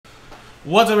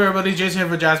What's up, everybody? Jason here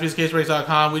for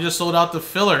JaspysCaseBreaks.com. We just sold out the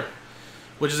filler,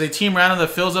 which is a team random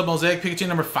that fills up Mosaic Pikachu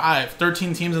number 5.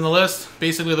 13 teams in the list.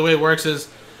 Basically, the way it works is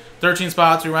 13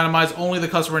 spots. We randomize only the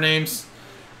customer names.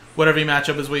 Whatever you match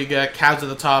up is what you get. Cavs at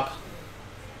the top,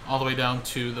 all the way down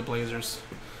to the Blazers.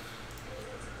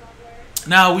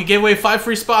 Now, we gave away 5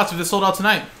 free spots if it sold out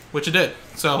tonight, which it did.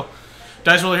 So,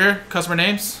 dice roller here, customer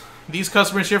names. These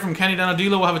customers here from Kenny down to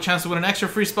Dilo will have a chance to win an extra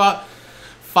free spot.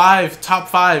 Top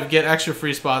 5 get extra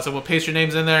free spots, and we'll paste your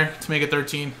names in there to make it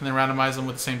 13, and then randomize them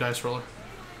with the same dice roller.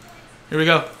 Here we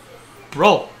go.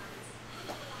 Roll.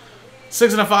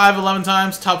 6 and a 5, 11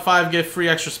 times. Top 5 get free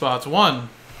extra spots. 1,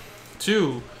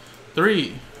 2,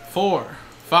 3, 4,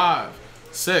 5,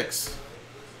 6.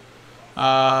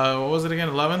 What was it again?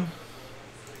 11,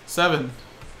 7,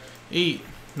 8,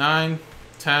 9,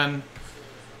 10,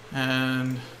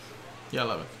 and yeah,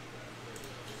 11.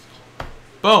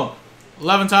 Boom.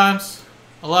 11 times.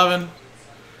 11.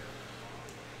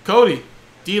 Cody,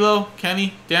 D'Lo,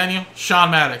 Kenny, Daniel, Sean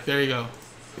Maddock. There you go.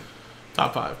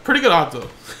 Top 5. Pretty good odds, though.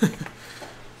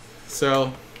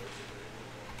 So,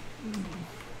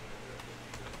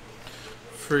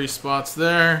 free spots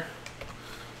there.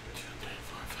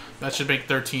 That should make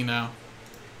 13 now.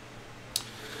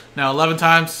 Now, 11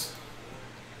 times.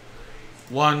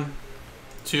 1,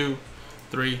 2,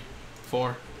 3,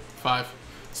 4, 5,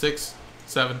 6,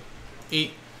 7,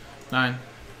 8, 9,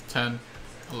 10,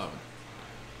 11.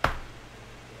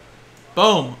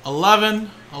 Boom.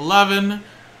 11, 11.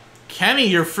 Kenny,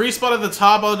 your free spot at the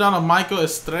top, all down to Michael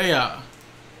Estrella.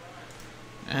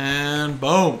 And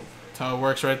boom. That's how it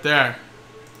works right there.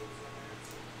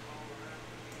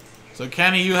 So,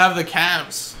 Kenny, you have the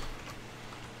Cavs.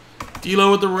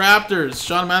 D'Lo with the Raptors.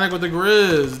 Sean Maddock with the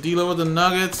Grizz. D'Lo with the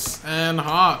Nuggets and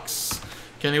Hawks.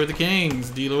 Kenny with the Kings.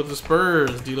 D'Lo with the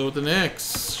Spurs. D'Lo with the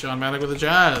Knicks. Sean Maddock with the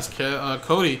Jazz.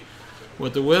 Cody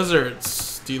with the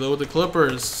Wizards. D'Lo with the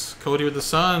Clippers. Cody with the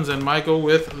Suns. And Michael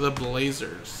with the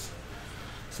Blazers.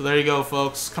 So there you go,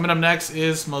 folks. Coming up next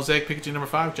is Mosaic Pikachu number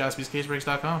 5,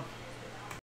 JaspysCaseBreaks.com.